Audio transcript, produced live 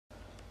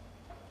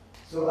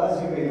So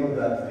as you may know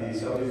that the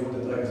Saudi Food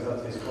and Drug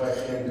Authority is quite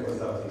young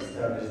authority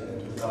established in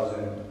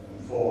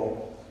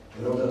 2004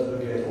 in order to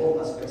regulate all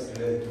aspects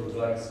related to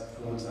drugs,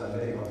 foods and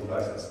medical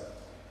devices.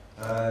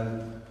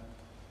 And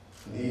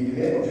the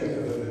main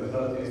objective of the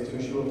authority is to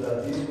ensure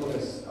that these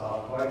products are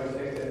quite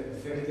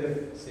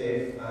effective,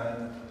 safe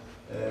and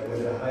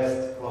with the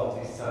highest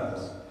quality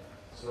standards.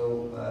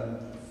 So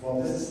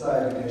from this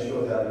slide we can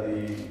show that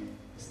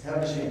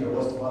establishing a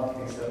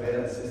post-marketing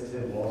surveillance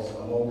system was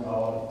among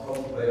our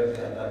top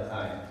priority at that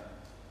time.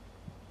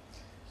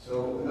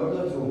 So in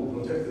order to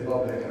protect the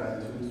public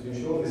and to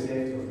ensure the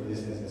safety of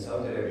medicines in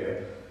Saudi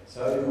Arabia,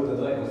 Saudi Food and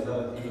Drug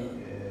Authority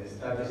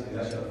established the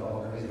National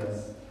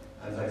Pharmacovigilance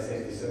and Drug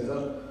Safety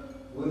Center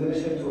with the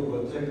mission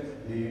to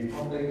protect the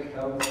public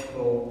health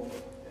through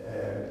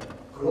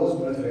close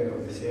monitoring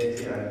of the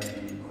safety and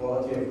the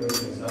quality of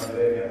medicine in Saudi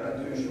Arabia,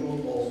 and to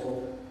ensure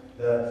also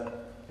that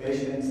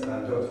patients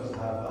and doctors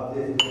have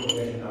updated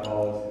information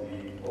about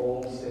the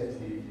all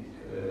safety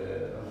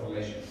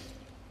information.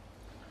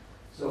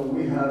 So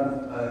we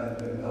have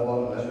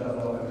our National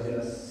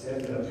Pharmacovigilance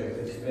safety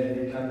objectives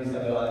mainly can be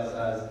summarized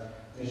as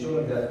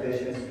ensuring that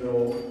patients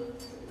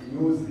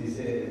use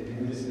the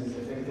medicines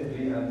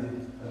effectively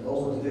and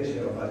also detection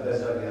of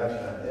adverse drug reaction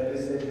at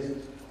early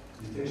stages,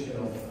 detection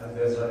of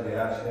adverse drug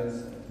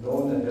reactions,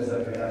 known adverse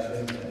drug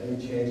reactions, and any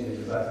change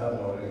in the pattern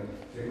or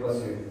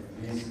frequency of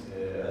these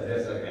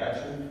adverse drug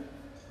reactions,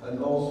 and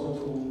also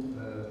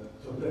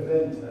to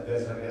prevent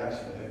adverse drug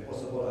reaction if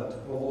possible, and to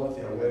promote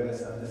the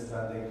awareness and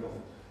understanding of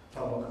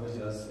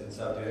pharmacovigilance in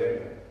Saudi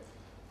Arabia,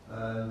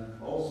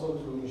 and also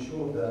to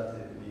ensure that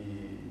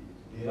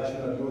the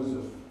rational use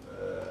of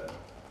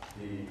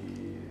the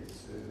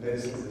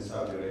medicines in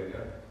Saudi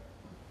Arabia.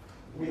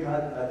 We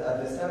had,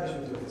 at the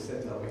establishment of the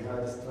center, we had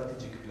a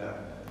strategic plan.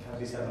 It can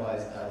be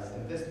summarized as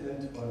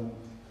investment on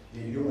the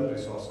human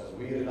resources.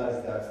 We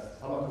realized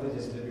that pharmacovigilance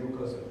is a new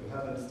concept. We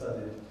haven't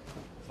studied,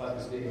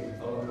 frankly speaking,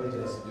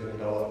 pharmacovigilance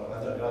during our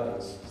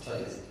undergraduate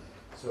studies.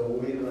 So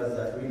we realized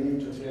that we need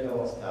to train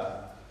our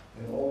staff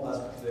in all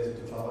aspects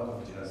related to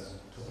pharmacovigilance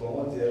to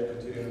promote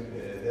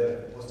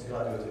their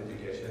postgraduate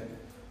education.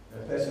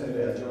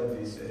 Personally, I joined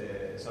this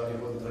Saudi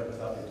Food and Drug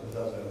Authority in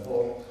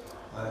 2004,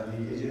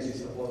 and the agency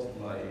supported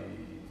my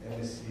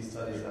MSc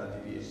studies and the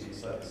PhD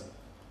studies.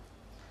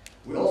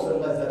 We also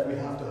realized that we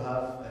have to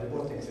have a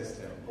reporting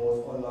system,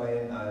 both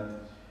online and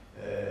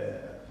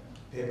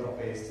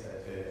paper-based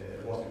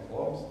reporting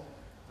forms.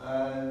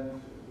 And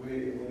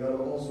we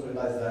also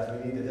realized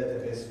that we need a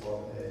database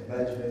for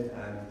management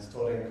and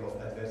storing of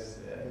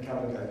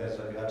incoming adverse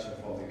reaction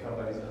from the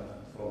companies and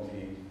from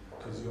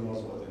the consumers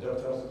or the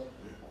doctors.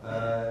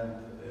 And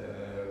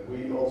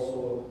we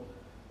also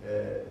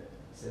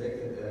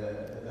selected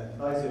an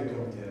advisory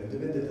committee, an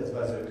independent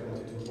advisory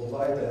committee, to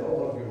provide an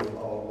overview of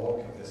our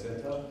work in the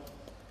center,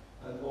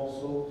 and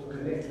also to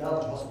connect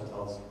large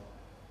hospitals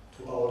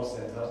to our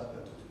center,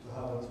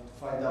 to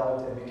find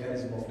out a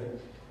mechanism of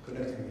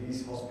connecting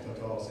these hospitals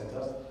to our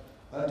centers,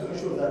 and to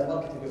ensure that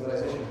marketing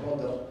authorization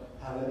holders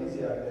have an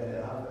easy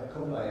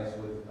compliance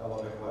with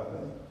our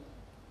requirement.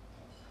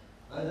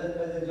 And then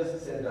I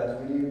just said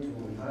that we need to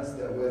enhance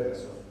the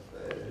awareness of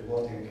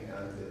reporting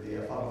and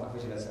the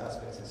pharmacovigilance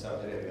aspects in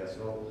Saudi Arabia.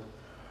 So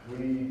we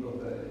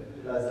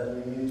realized that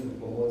we need to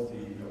promote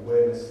the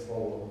awareness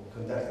for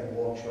conducting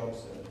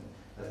workshops and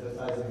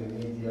advertising in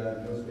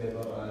media,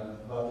 newspaper,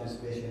 and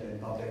participation in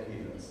public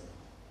events.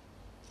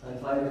 And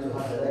finally, to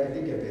have a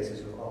legal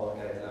basis of our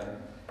guideline.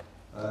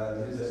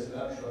 There is a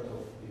snapshot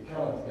of the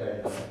current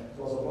guideline. It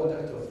was a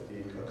product of the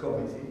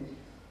committee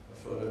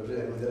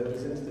with a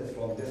representative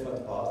from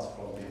different parts,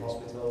 from the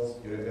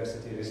hospitals,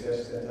 university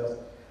research centers.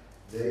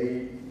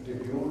 They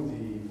reviewed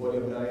the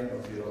volume 9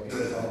 of the European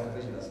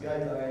Pharmacovigilance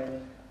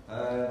Guideline,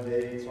 and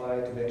they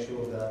try to make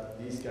sure that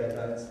these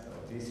guidelines,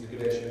 these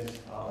regulations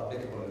are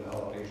applicable in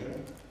our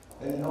region.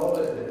 In our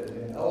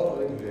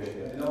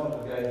regulation, in our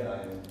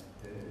guideline,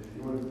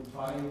 you will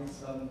find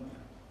some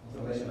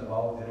information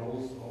about the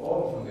rules, or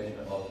all information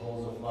about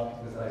rules of market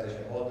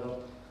authorization holder,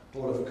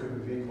 rule of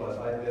QPV,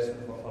 qualified person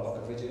for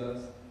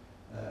pharmacovigilance,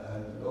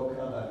 and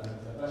local and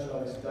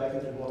international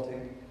expedited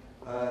reporting,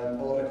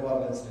 and all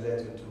requirements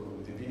related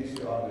to the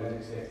PCR,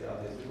 periodic safety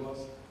update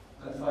reports.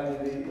 And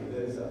finally,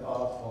 there is a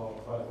part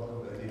for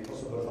the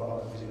possible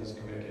pharmacovigilance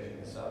communication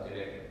in Saudi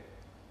Arabia.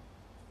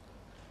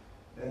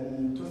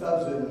 In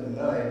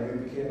 2009,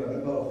 we became a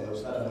member of the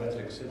Osara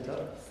Monitoring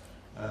Center,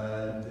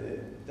 and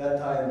that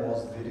time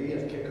was the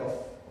real kickoff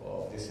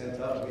of the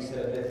center. We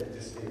celebrated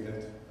this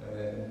event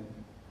in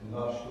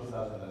March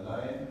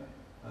 2009,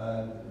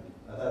 and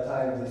at that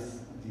time,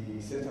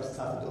 the center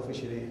started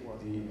officially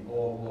the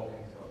all working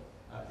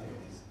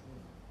activities.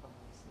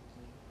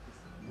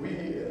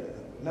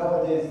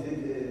 Nowadays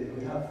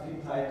we have 3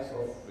 types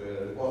of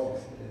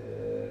reporting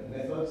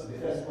methods. The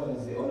first one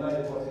is the online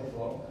reporting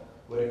form,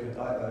 where you can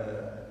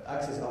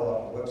access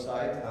our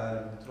website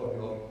and drop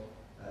your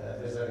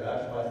there's a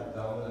graph, write it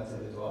down and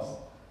send it to us.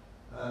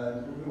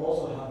 And we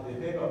also have the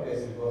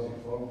paper-based reporting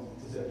form.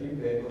 It is a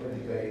prepaid,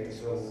 already paid,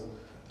 so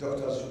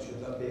doctors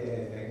should not pay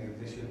anything.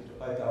 They should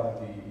write down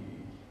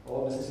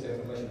all necessary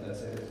information and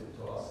send it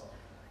to us.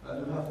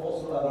 And we have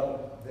also other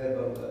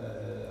verbal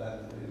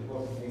and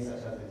reporting things such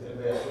as the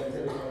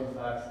telephone,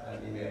 fax, and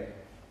email.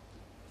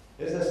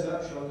 Here's a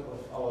snapshot of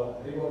our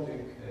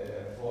reporting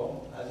form.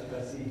 As you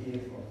can see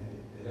here from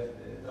the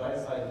right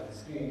side of the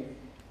screen,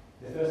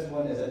 the first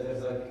one is that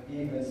there's like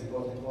events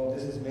reporting form.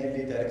 This is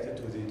mainly directed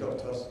to the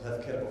doctors,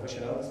 healthcare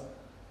professionals.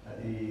 And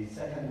the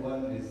second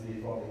one is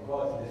for the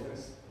quality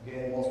defects.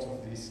 Again, most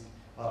of these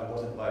are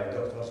reported by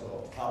doctors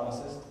or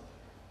pharmacists.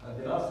 And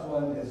the last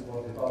one is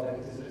for the public.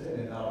 It is written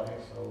in Arabic,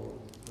 so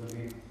it will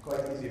be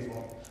quite easy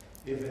for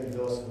even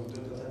those who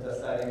do not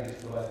understand English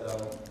to write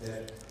down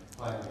their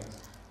findings.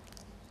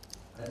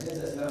 And here's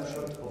a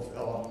snapshot of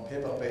our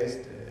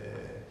paper-based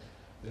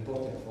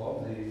reporting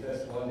form. The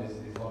first one is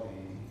for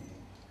the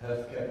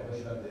healthcare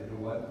professional, the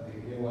blue one. The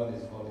green one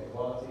is for the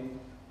quality,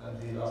 and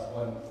the last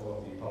one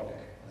for the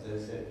public. As I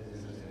said, it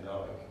is written in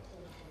Arabic.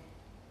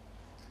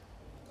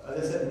 As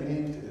I said, we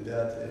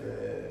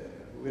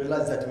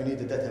realized that we need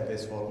a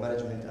database for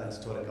management and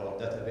storing our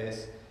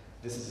database.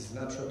 This is a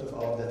snapshot of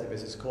our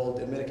database. It's called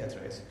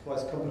Americatrace. It's quite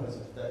a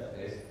comprehensive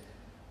database.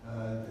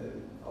 And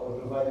I will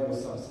provide you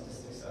with some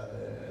statistics at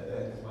the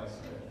end of my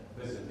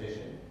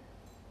presentation.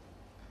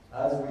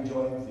 As we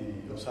join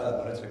the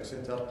Uppsala Monitoring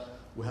Center,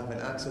 we have an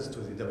access to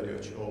the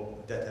WHO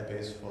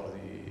database for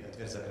the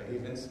adverse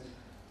events.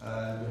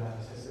 And we have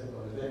a system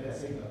called the Delta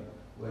signal,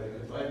 where you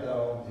can write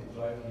down the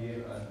drug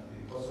here and the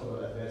possible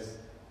adverse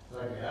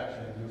drug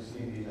reaction. You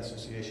see the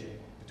association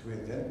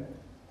between them.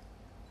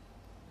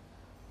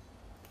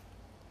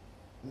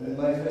 In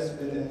my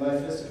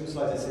first few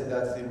slides, I said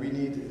that we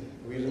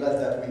realized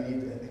that we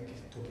need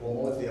to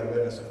promote the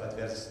awareness of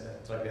adverse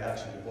drug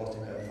reaction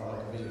reporting and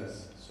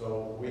pharmacovigilance.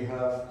 So we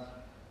have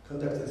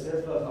conducted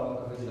several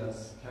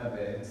pharmacovigilance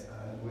campaigns,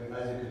 and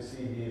as you can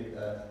see here,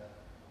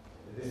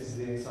 this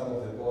is some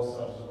of the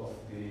posters of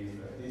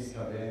these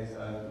campaigns,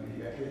 and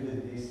we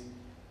attended these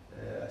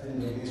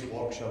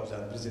workshops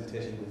and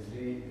presentations with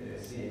 3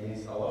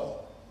 CMEs hours.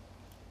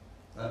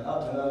 And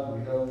up to now, we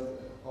held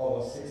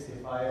almost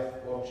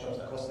 65 workshops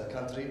across the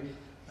country,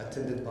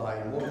 attended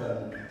by more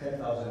than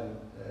 10,000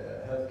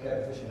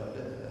 healthcare professional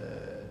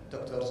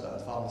doctors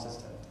and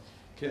pharmacists and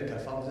clinical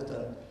pharmacists.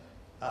 And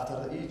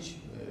after each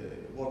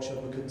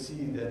workshop, we could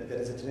see that there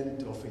is a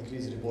trend of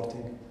increased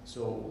reporting.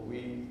 So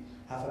we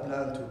have a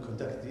plan to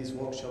conduct these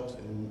workshops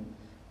in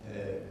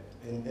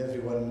every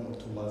 1 or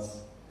 2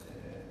 months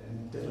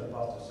in different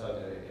parts of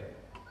Saudi Arabia.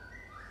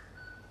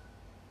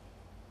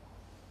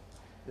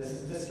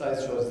 This slide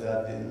shows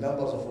that the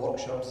numbers of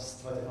workshops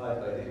stratified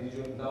by the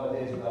region.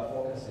 Nowadays, we are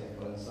focusing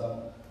on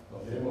some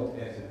of the remote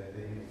areas,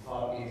 the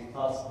far east,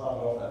 far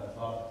north, and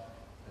far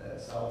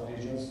south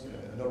regions,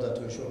 in order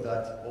to ensure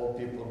that all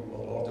people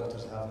or all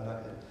doctors have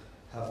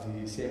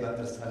the same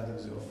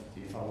understandings of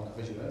the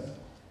pharmacovigilance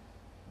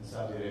in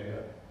Saudi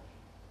Arabia.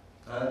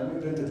 And we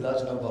printed a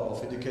large number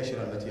of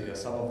educational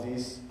materials. Some of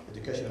these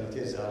educational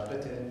materials are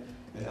written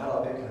in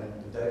Arabic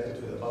and directed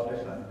to the public,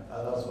 and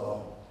others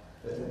are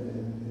written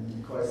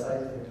in quite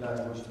scientific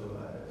language to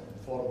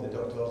inform the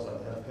doctors and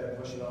healthcare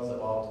professionals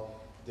about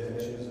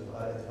definitions of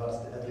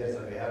adverse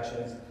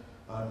reactions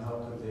and how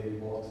could they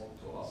report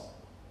to us.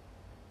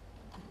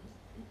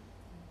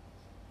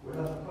 We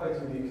have a quite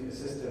unique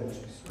system which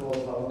is called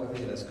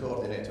Pharmacovigilance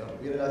Coordinator.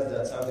 We realize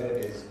that Saudi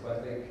Arabia is quite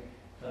a big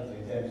country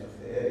in terms of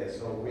the area,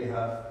 so we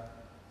have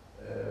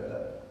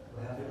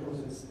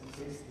recruited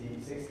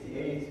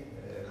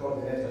 68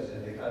 coordinators in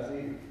the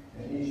country.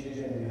 In each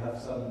region we have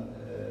some,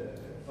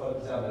 for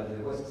example, in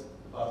the west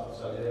part of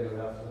Saudi Arabia we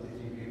have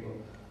 23 people,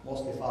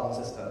 mostly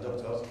pharmacists and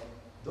doctors.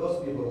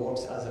 Those people work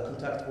as a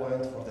contact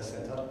point for the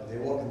center. They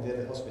work in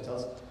their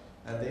hospitals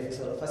and they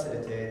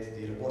facilitate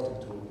the reporting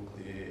to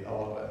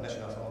our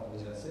National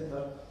Pharmacovigilance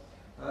Center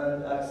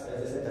and acts,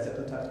 as I said, as a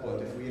contact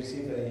point. If we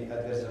receive any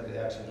adverse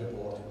reaction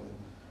report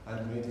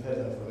and we need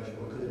further information,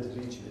 we couldn't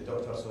reach the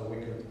doctor, so we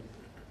could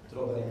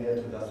drop an email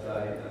to that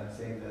guy and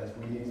say that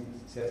we need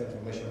certain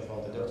information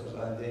from the doctors,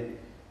 and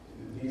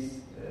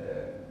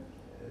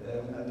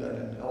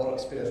and our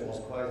experience was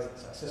quite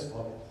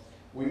successful.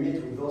 We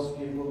meet with those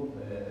people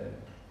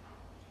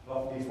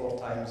roughly 4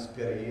 times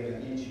per year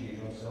in each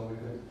region, so we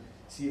could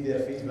see their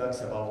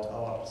feedbacks about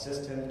our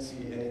system,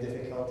 see any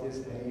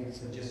difficulties, any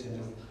suggestions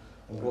of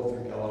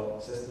improving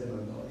our system,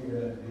 and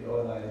even the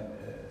online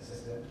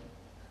system.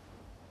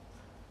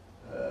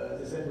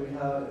 As I said, we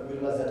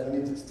realized that we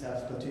need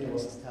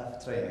continuous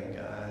staff training,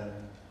 and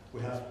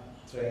we have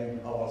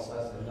trained our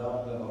staff in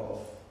large number of,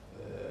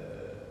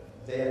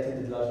 they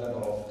attended large number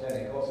of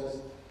training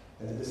courses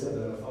in the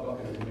discipline of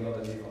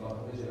pharmacoepidemiology,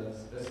 pharmacovigilance,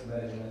 risk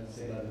management,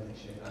 signal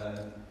detection, and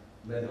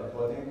medical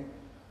coding.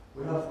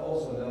 We have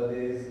also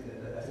nowadays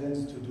a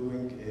trend to do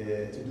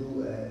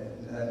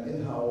an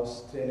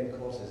in-house training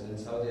courses in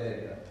Saudi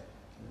Arabia.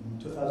 In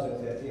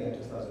 2013 and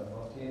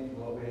 2014,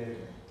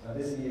 and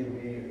this year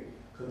we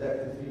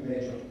conducted 3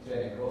 major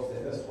training courses.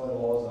 The first one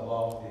was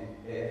about the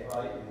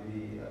AFI,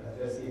 the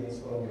Adverse Events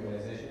Forum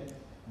Organization,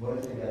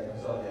 monitoring and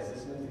quality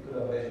assessment, in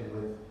collaboration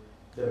with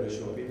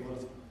WHO people.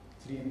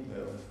 3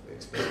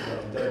 experts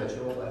from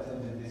WHO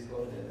attended this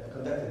course,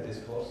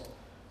 this course,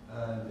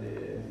 and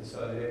in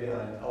Saudi Arabia,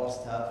 and our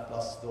staff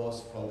plus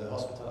those from the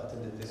hospital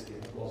attended this.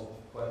 It was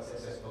quite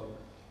successful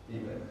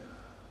even.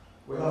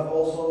 We have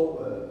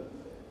also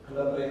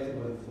collaborated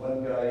with one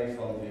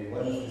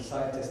of the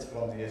scientists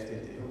from the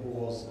FDA who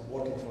was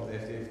working for the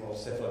FDA for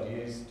several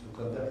years to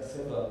conduct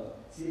several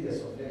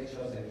series of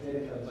lectures in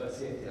clinical drug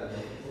safety and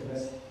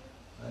effectiveness.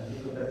 And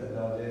he conducted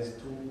nowadays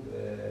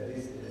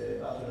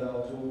up to now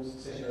two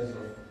sessions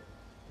of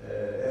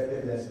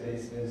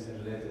evidence-based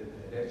medicine-related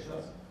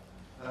lectures.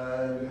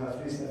 And we have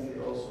recently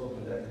also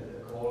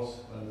conducted a course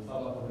on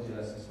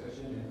pharmacovigilance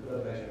inspection in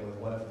collaboration with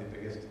one of the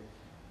biggest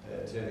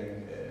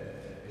training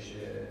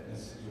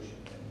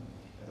institutions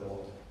in the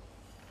world.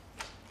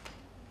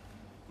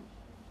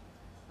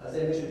 As I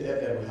mentioned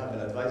earlier, we have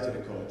an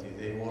advisory committee.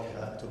 They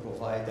work to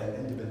provide an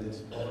independent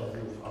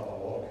overview of our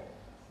work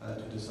and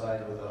to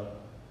decide whether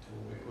to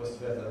request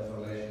further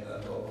information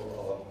and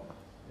overall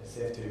our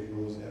safety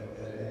reviews and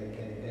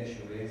any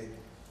issue raised.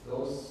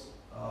 Those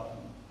are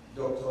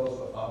doctors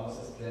or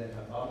pharmacists,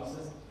 clinical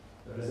pharmacists,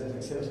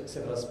 representing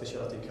several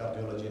specialty,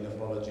 cardiology,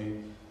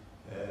 nephrology,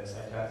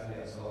 psychiatry,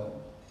 and so on.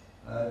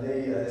 And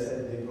they, as I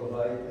said, they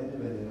provide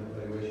independent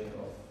evaluation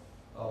of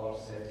our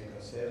safety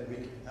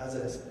concern. As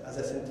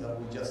a center,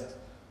 we just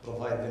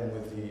provide them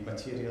with the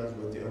materials,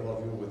 with the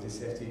overview, with the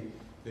safety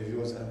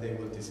reviews, and they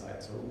will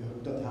decide. So we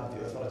don't have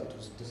the authority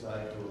to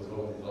decide to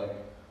withdraw the drug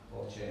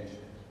or change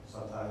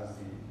sometimes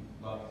the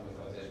market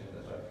authorization of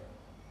the drug.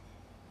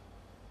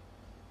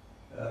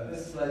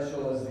 This slide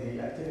shows the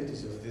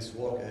activities of this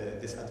work,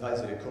 this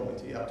advisory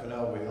committee. Up to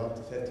now, we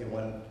held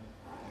 31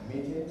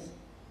 meetings,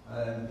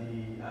 and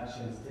the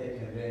actions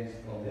taken range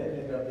from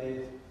labeling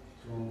update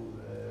to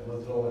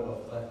withdrawal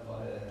of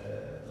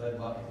drug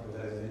market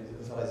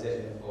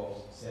authorization for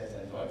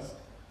certain drugs.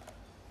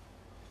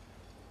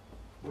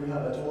 We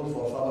have a tool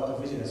for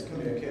pharmacovigilance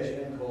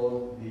communication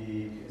called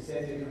the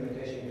Safety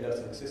Communication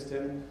Alerting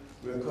System.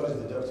 We encourage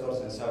the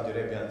doctors in Saudi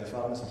Arabia and the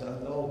pharmacists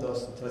and all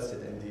those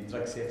interested in the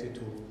drug safety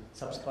to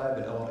subscribe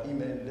in our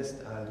email list,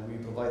 and we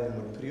provide them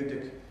with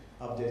periodic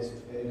updates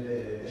of any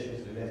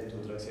issues related to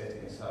drug safety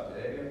in Saudi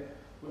Arabia.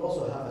 We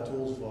also have a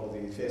tool for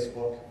the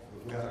Facebook.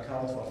 We have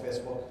accounts for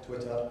Facebook,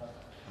 Twitter,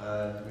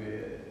 and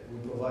we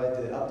provide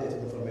the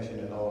updated information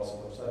in our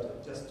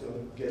website just to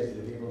engage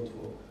the people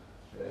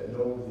to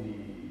know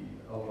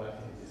our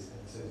activities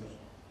in the center.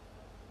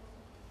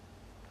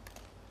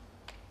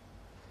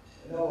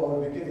 Now I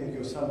will be giving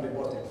you some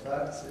reporting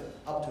facts.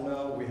 Up to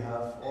now, we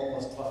have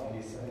almost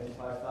roughly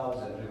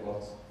 75,000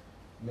 reports,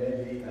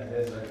 mainly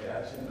adverse drug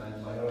reaction,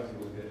 and minority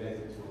will be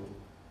related to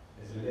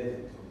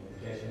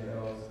medication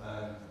errors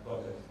and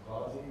product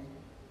quality.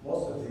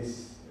 Most of these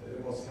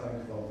reports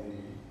coming from the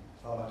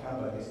pharma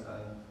companies,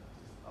 and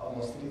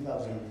almost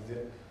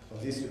 3,000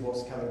 of these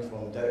reports coming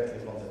directly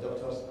from the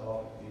doctors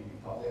or the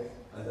public,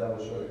 and I will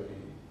show you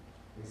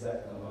the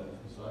exact number in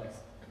the slides.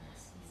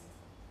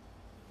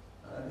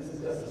 And this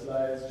is just a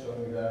slide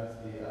showing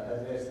that the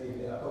adverse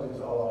event, according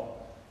to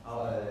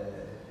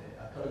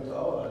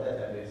our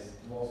database,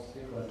 most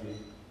frequently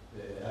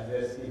the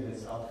adverse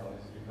events outcome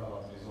is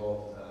recovered,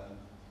 resolved, and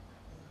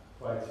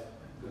quite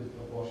good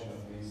proportion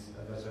of these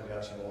adverse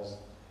reaction was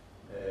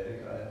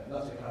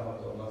not recovered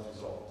or not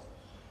resolved.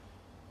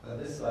 And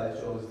this slide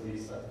shows the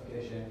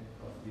certification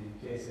of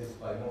the cases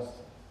by most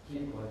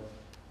frequent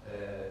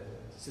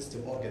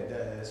system organ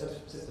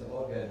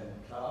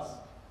class.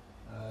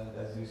 And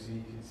as you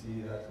can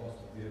see that most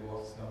of the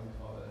reports come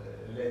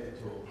related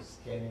to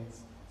skin,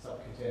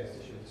 subcutaneous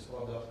tissue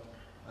disorder,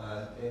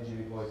 and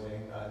injury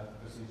poisoning and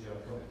procedural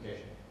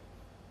complication.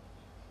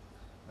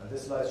 And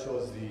this slide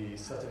shows the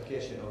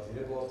certification of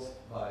the reports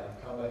by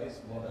companies.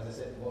 As I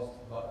said,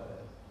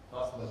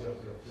 vast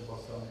majority of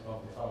reports come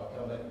from the pharma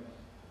company,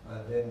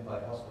 and then by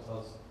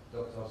hospitals,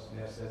 doctors,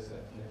 nurses,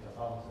 and clinical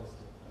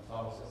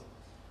pharmacists,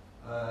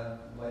 and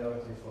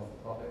minority from the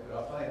public. We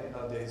are trying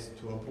nowadays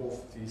to improve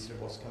these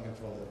reports coming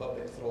from the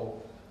public through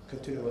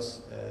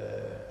continuous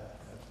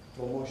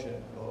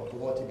promotion or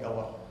promoting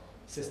our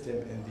system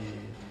in the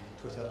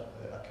Twitter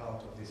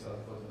account of the Saudi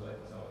Food and Drug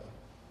Authority.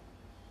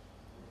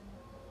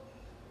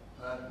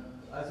 And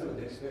as you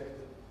would expect,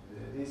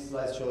 this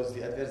slide shows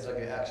the adverse drug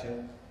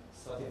reaction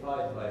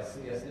stratified by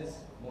seriousness.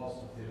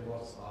 Most of the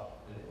reports are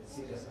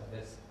serious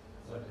adverse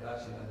drug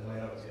reaction, and the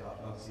minority are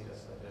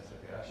non-serious adverse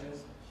drug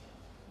reactions.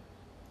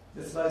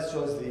 This slide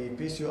shows the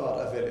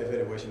PCR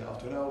evaluation. Up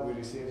to now, we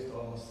received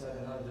almost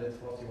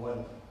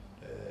 741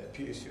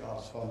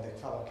 PCRs from the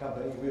pharma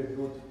company. We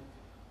reviewed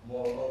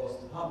more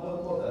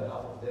than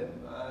half of them,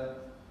 and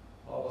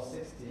almost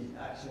 60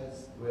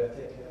 actions were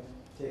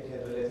taken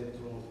related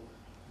to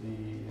the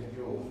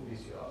review of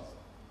PCRs.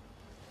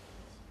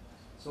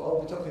 So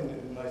I'll be talking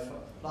in my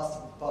last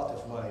part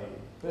of my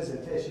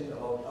presentation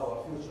about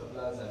our future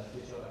plans and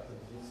future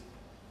activities.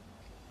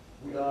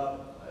 We are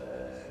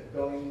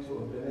going to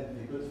implement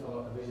the good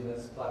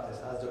pharmacovigilance practice.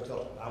 As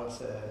Dr.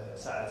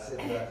 Saad said,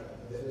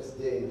 that the first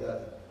day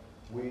that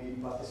we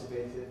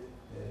participated,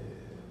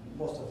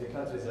 most of the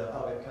countries, the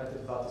Arabic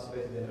countries,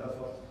 participated in an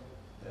effort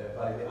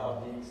by the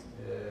RDs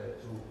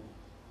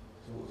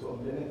to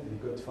implement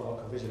the good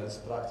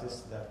pharmacovigilance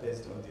practice that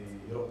based on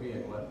the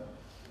European one.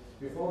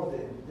 Before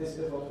this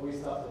effort, we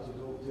started to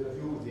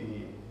review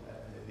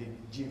the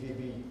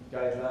GVB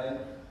guideline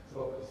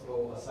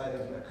through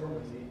assigning a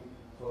committee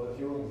for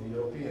reviewing the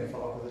European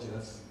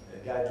pharmacovigilance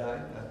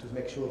guideline and to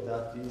make sure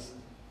that these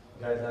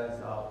guidelines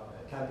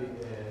can be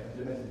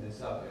implemented in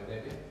Saudi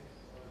Arabia.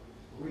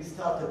 We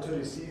started to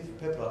receive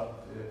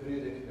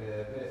periodic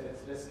benefit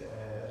risk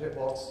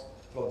reports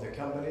from the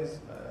companies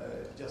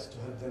just to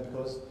help them,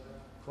 because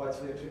quite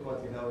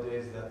frequently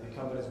nowadays that the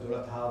companies do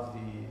not have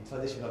the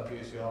traditional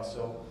PSUR,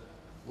 so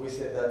we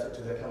said that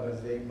to the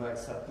companies they might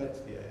submit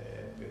the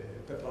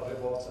PEPRA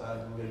reports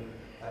and we will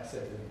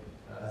accept them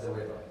as a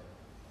waiver.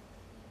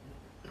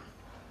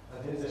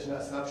 And here is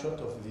a snapshot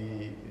of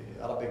the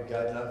Arabic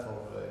guideline for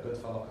good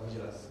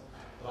pharmacovigilance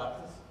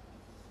practice.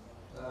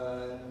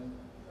 And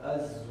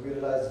as we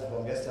realized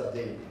from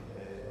yesterday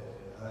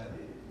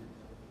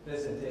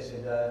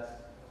presentation that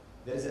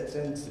there is a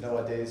trend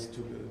nowadays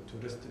to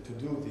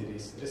do the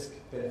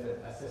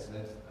risk-benefit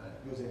assessment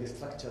using a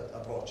structured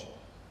approach.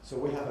 So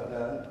we have a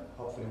plan,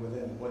 hopefully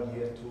within 1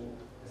 year, to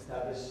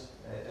establish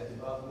a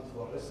department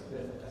for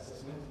risk-benefit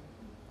assessment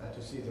and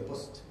to see the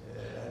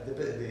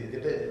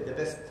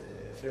best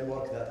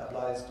framework that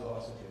applies to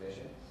our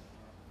situation.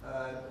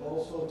 And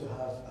also to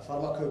have a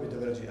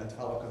pharmacoepidemiology and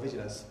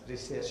pharmacovigilance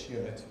research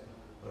unit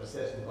or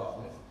research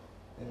department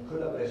in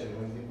collaboration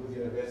with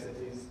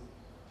universities,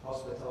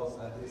 hospitals,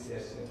 and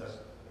research centers.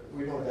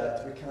 We know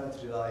that we can't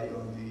rely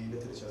on the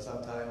literature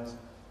sometimes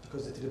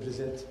because it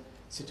represents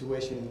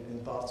situation in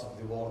parts of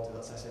the world,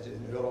 such as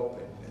in Europe,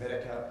 in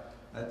America,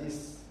 and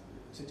this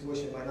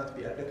situation might not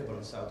be applicable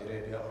in Saudi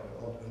Arabia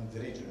or in the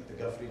region, the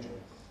Gulf region.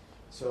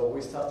 So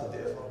we started the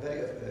effort.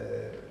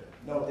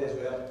 Nowadays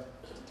we are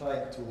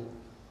trying to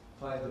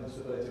find the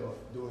possibility of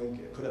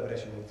doing a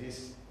collaboration with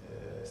these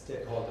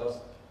stakeholders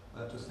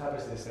and to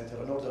establish the center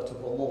in order to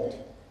promote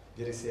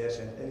the research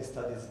and any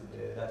studies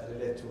that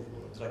relate to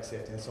drug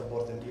safety and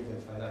support them even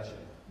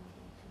financially.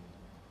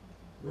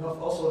 We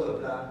have also the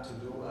plan to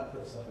do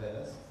active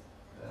surveillance.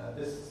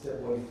 This step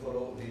will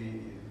follow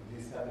the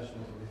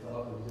establishment of the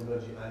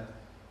pharmacovigilance and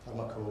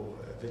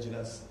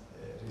pharmacovigilance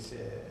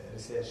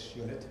research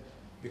unit,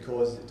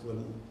 because it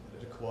will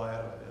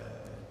require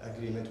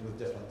agreement with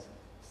different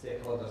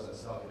stakeholders in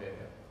Saudi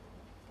Arabia.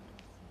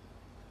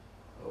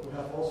 We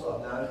have also a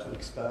plan to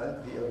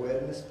expand the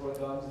awareness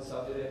programs in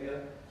Saudi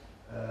Arabia.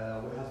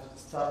 We have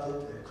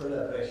started a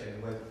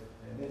collaboration with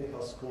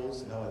medical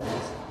schools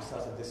nowadays. We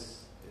started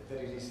this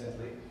very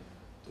recently.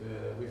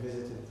 We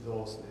visited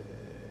those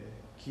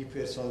key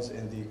persons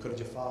in the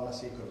College of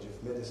Pharmacy, College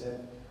of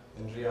Medicine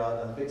in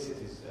Riyadh and big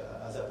cities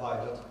as a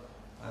pilot,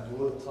 and we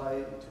will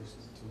try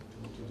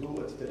to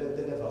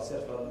deliver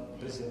several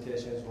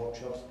presentations,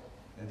 workshops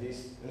in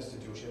these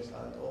institutions,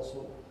 and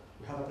also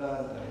we have a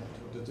plan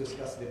to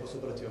discuss the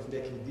possibility of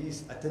making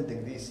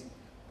attending these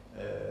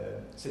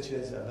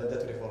sessions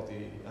mandatory for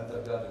the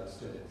undergraduate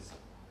students.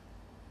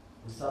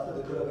 We started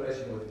the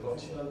collaboration with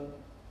professional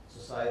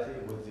society,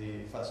 with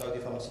the Saudi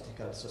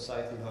Pharmaceutical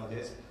Society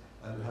nowadays,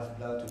 and we have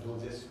planned to do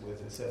this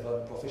with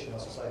several professional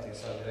societies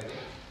in Saudi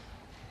Arabia.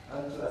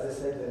 And as I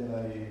said in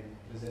my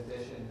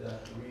presentation,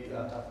 that we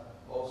have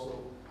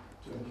also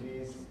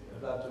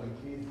plan to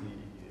increase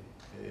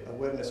the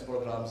awareness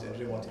programs in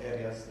remote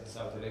areas in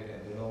Saudi Arabia,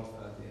 in the north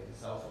and the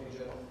south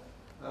region.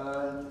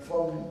 And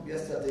from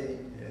yesterday's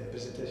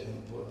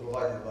presentation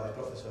provided by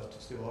Professor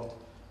Stewart,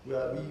 we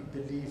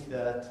believe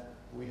that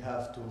we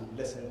have to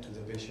listen to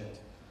the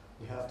patient.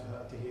 We have to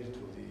adhere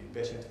to the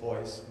patient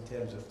voice in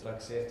terms of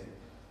drug safety.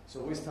 So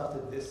we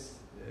started this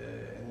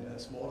in a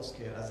small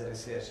scale as a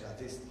research at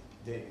these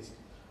days,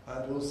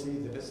 and we'll see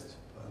the best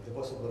and the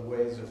possible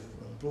ways of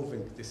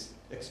improving this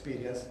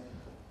experience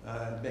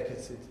and make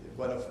it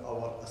one of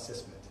our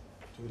assessment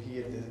to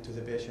adhere to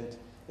the patient,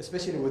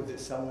 especially with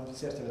some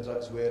certain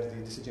drugs where the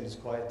decision is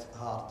quite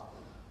hard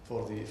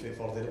for the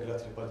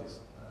regulatory bodies.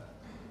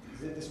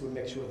 This will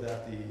make sure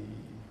that the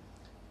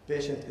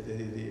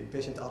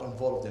patient are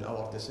involved in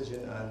our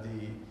decision, and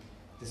the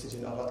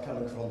decision are not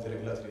coming from the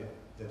regulatory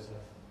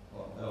themselves.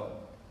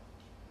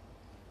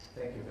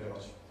 Thank you very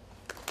much.